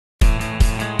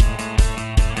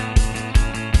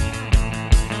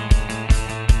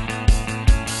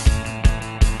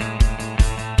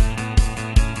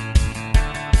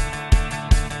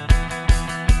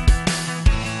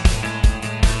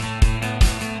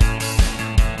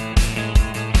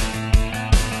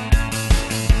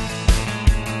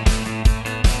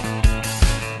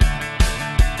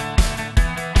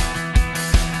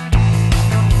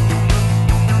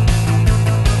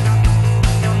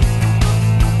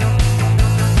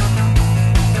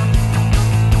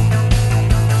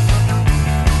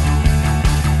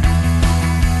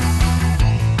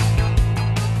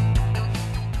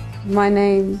My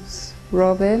name's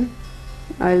Robin.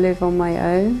 I live on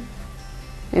my own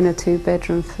in a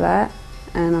 2-bedroom flat,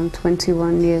 and I'm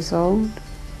 21 years old,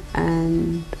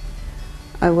 and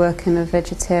I work in a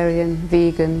vegetarian,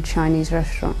 vegan Chinese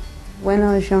restaurant. When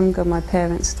I was younger, my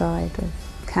parents died of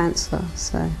cancer,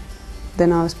 so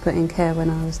then I was put in care when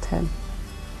I was 10.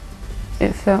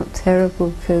 It felt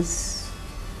terrible because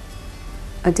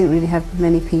I didn't really have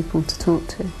many people to talk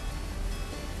to,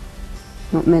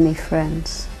 not many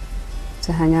friends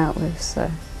to hang out with,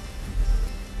 so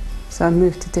I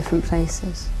moved to different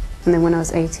places. And then when I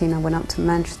was 18, I went up to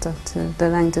Manchester, to the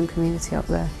Langdon community up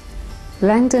there.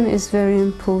 Langdon is very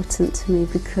important to me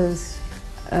because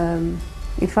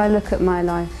if I look at my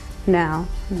life now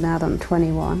that I'm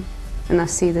 21, and I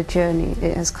see the journey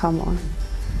it has come on,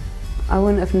 I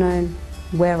wouldn't have known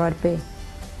where I'd be.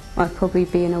 I'd probably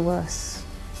be in a worse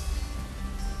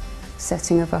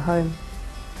setting of a home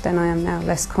than I am now,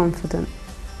 less confident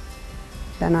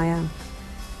than I am.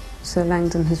 So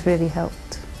Langdon has really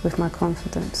helped with my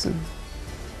confidence. And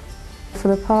for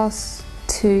the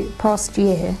past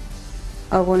year,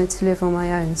 I wanted to live on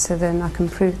my own, so then I can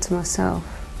prove to myself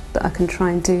that I can try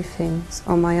and do things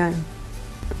on my own.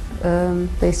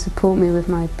 They support me with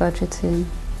my budgeting,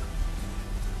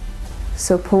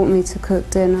 support me to cook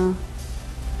dinner,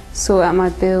 sort out my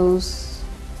bills,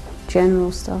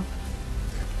 general stuff.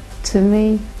 To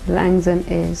me, Langdon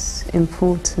is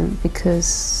important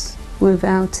because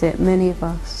without it, many of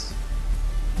us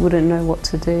wouldn't know what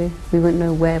to do. We wouldn't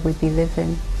know where we'd be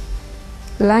living.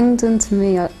 Langdon to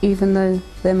me, even though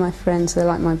they're my friends, they're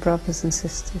like my brothers and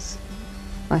sisters,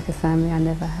 like a family I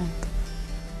never had.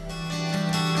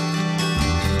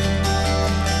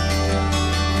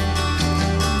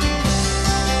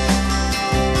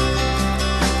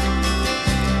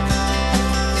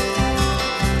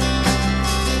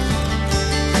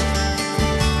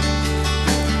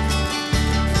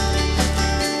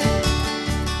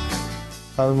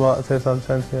 I'm about to say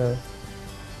something here.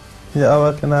 Yeah, I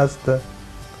work in Asda.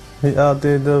 I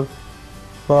do the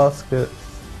baskets.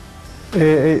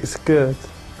 It's good.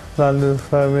 London's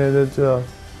thrown me the job.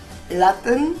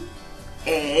 London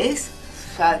is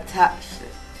fantastic.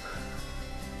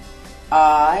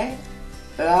 I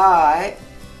like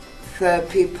the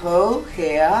people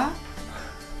here.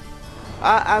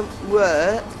 I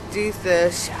work, do the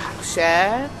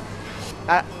share.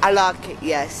 I like it,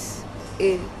 yes.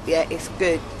 Yeah, it's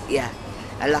good, yeah.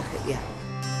 I like it, yeah.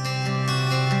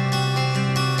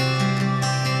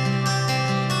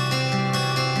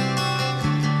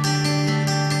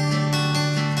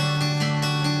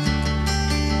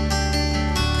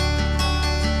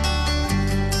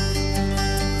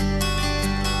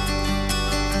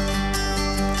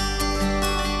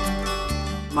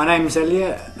 My name's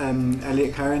Elliot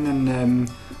Cohen,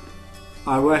 and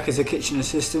I work as a kitchen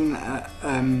assistant at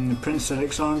Prince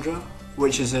Alexandra,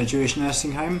 which is a Jewish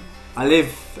nursing home. I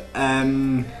live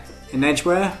in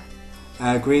Edgware,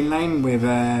 Green Lane, with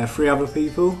 3 other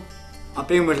people. I've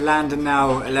been with Langdon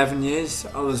now 11 years.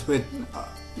 I was with,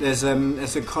 there's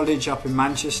a college up in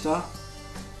Manchester,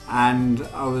 and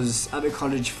I was at the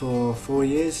college for 4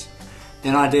 years.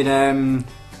 Then I did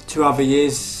 2 other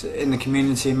years in the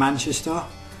community in Manchester,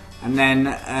 and then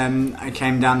I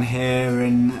came down here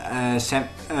in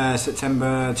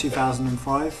September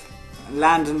 2005.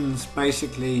 Langdon's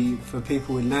basically for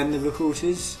people with learning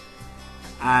difficulties,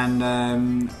 and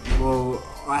well,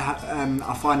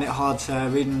 I find it hard to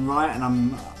read and write, and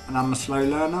I'm a slow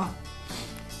learner,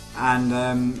 and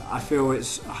I feel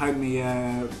it's helped me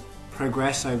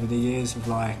progress over the years of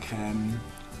like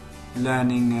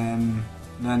learning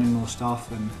more stuff,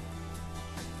 and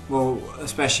well,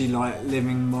 especially like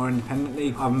living more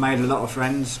independently. I've made a lot of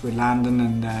friends with Langdon,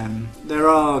 and there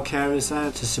are carers there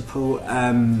to support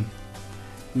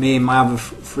me and my other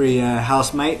 3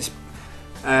 housemates,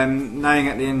 knowing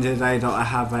at the end of the day that I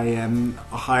have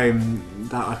a home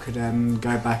that I could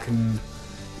go back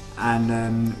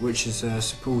and which is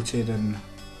supported, and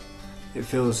it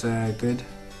feels good.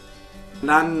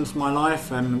 Langdon's my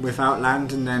life, and without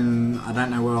Langdon then I don't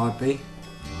know where I'd be.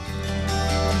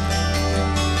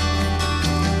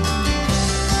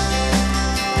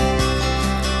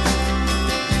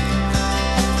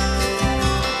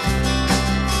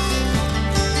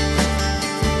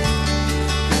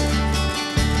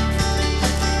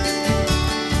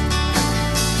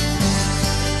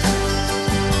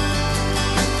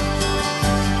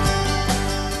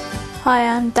 Hi,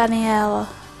 I'm Daniela.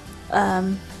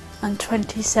 I'm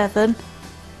 27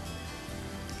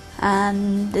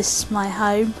 and this is my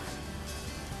home.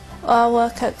 I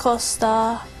work at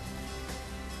Costa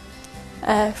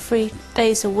 3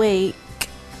 days a week,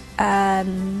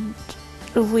 and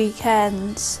The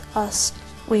weekends,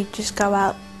 we just go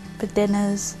out for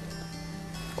dinners.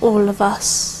 All of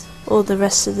us, all the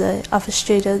rest of the other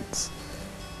students.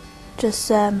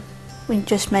 We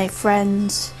just made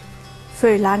friends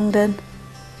through Langdon.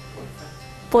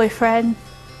 Boyfriend.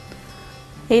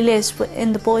 He lives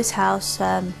in the boys' house,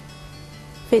 I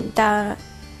think down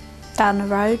the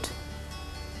road.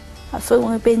 I think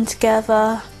we've been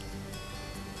together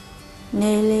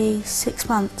nearly 6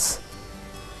 months.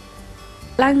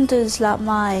 Langdon's like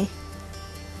my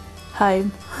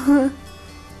home.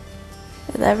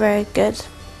 They're very good,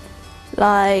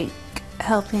 like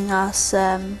helping us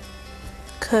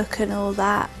cook and all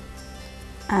that,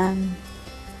 and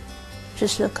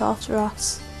just look after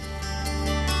us.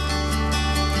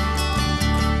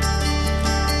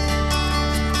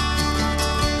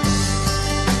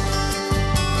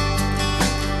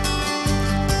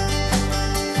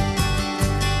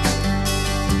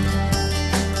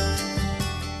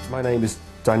 My name is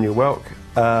Daniel Welk.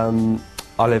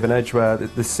 I live in Edgware.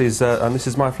 This is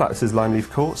my flat. This is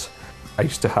Limeleaf Court. I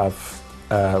used to have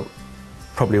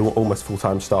probably almost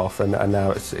full-time staff, and now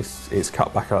it's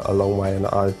cut back a long way. And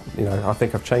I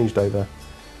think I've changed over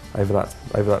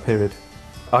that period.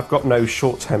 I've got no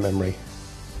short-term memory.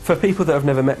 For people that have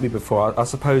never met me before, I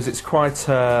suppose it's quite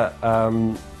should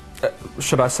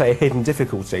I say, a hidden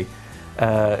difficulty.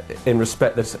 In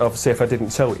respect that obviously if I didn't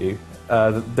tell you,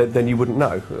 then you wouldn't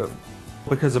know.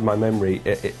 Because of my memory,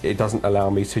 it doesn't allow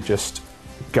me to just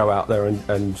go out there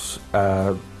and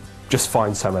just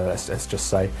find somewhere, let's just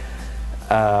say.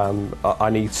 I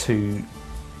need to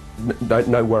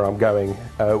know where I'm going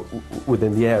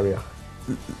within the area.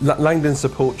 Langdon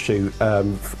supports you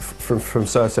from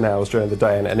certain hours during the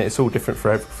day, and it's all different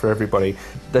for everybody.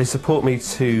 They support me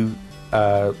to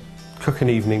cook an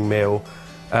evening meal,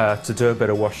 to do a bit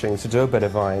of washing, to do a bit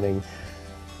of ironing.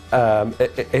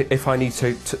 If I need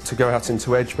to go out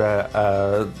into Edgware,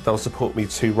 they'll support me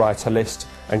to write a list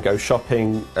and go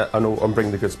shopping and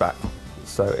bring the goods back.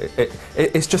 So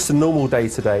it's just a normal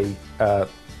day-to-day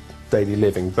daily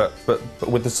living, but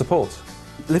with the support.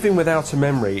 Living without a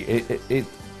memory, it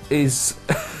is,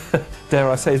 dare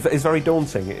I say, it's very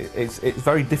daunting. It's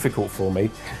very difficult for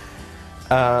me,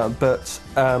 but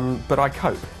I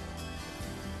cope.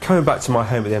 Coming back to my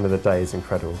home at the end of the day is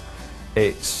incredible.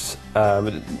 It's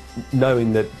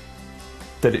knowing that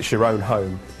it's your own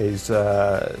home is,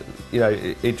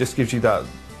 it just gives you that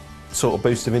sort of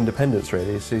boost of independence.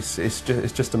 Really, it's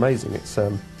just amazing. It's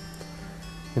no,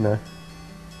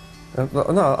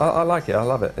 I like it. I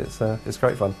love it. It's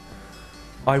great fun.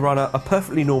 I run a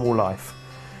perfectly normal life.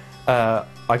 I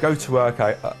go to work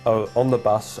on the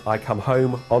bus. I come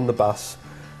home on the bus.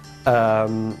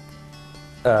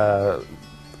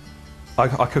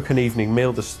 I cook an evening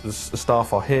meal. The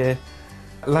staff are here.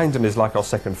 Langdon is like our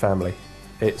second family.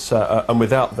 It's and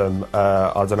without them,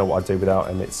 I don't know what I'd do without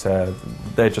them. It's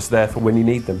they're just there for when you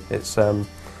need them. It's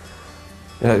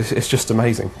it's just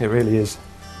amazing. It really is.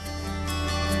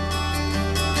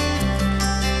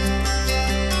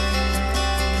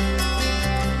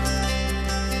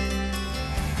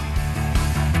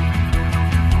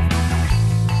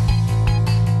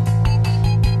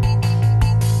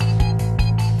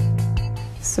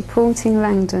 Supporting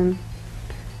Langdon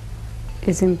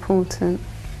is important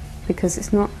because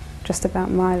it's not just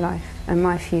about my life and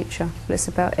my future, but it's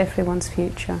about everyone's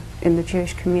future in the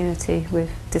Jewish community with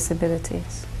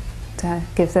disabilities, to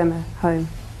give them a home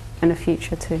and a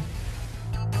future too.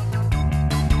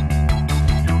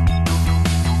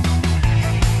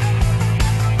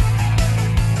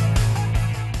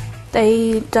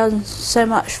 They've done so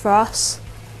much for us.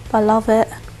 I love it.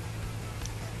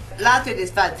 Langdon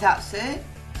is fantastic.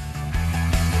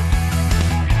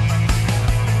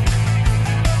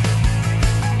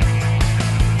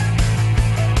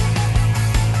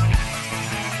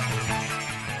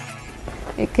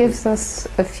 It gives us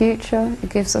a future, it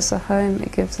gives us a home,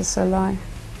 it gives us a life.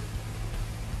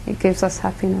 It gives us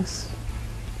happiness.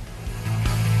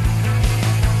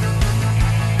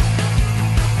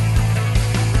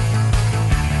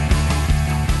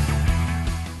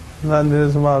 Langdon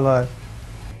is my life.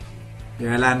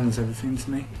 Yeah, Langdon's everything to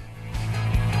me.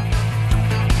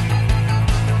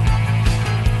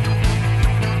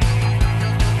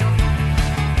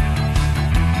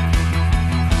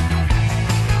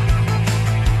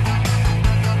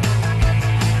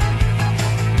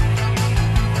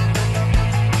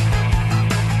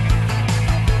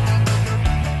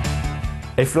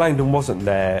 If Langdon wasn't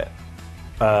there,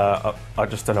 I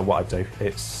just don't know what I'd do.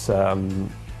 It's I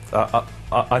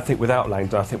think without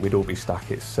Langdon, I think we'd all be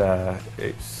stuck. It's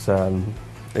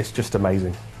just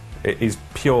amazing. It is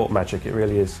pure magic. It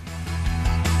really is.